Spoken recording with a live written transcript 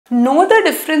Know the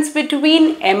difference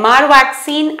between MR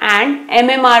vaccine and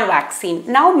MMR vaccine.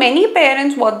 Now many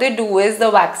parents, what they do is the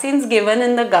vaccines given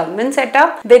in the government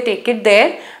setup, they take it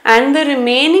there, and the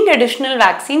remaining additional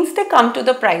vaccines they come to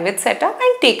the private setup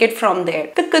and take it from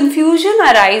there. The confusion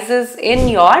arises in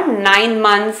your 9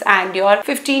 months and your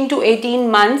 15 to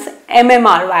 18 months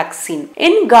MMR vaccine.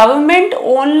 In government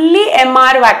only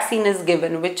MR vaccine is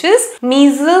given, which is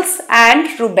measles and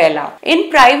rubella. In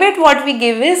private what we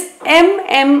give is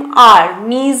MMR,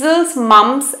 measles,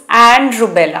 mumps and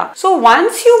rubella. So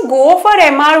once you go for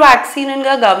MR vaccine in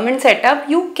the government setup,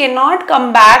 you cannot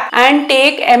come back and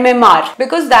take MMR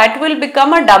because that will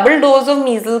become a double dose of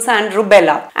measles and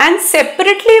rubella. And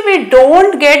separately we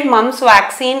don't get mumps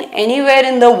vaccine anywhere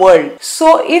in the world.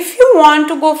 So if you want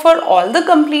to go for all the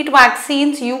complete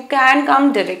vaccines, you can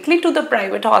come directly to the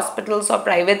private hospitals or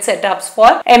private setups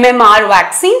for MMR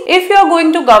vaccine. If you are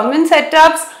going to government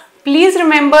setups, please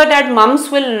remember that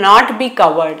mumps will not be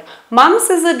covered. Mumps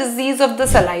is a disease of the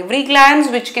salivary glands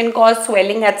which can cause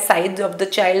swelling at sides of the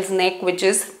child's neck, which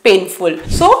is painful.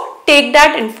 So take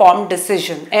that informed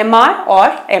decision, MR or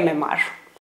MMR.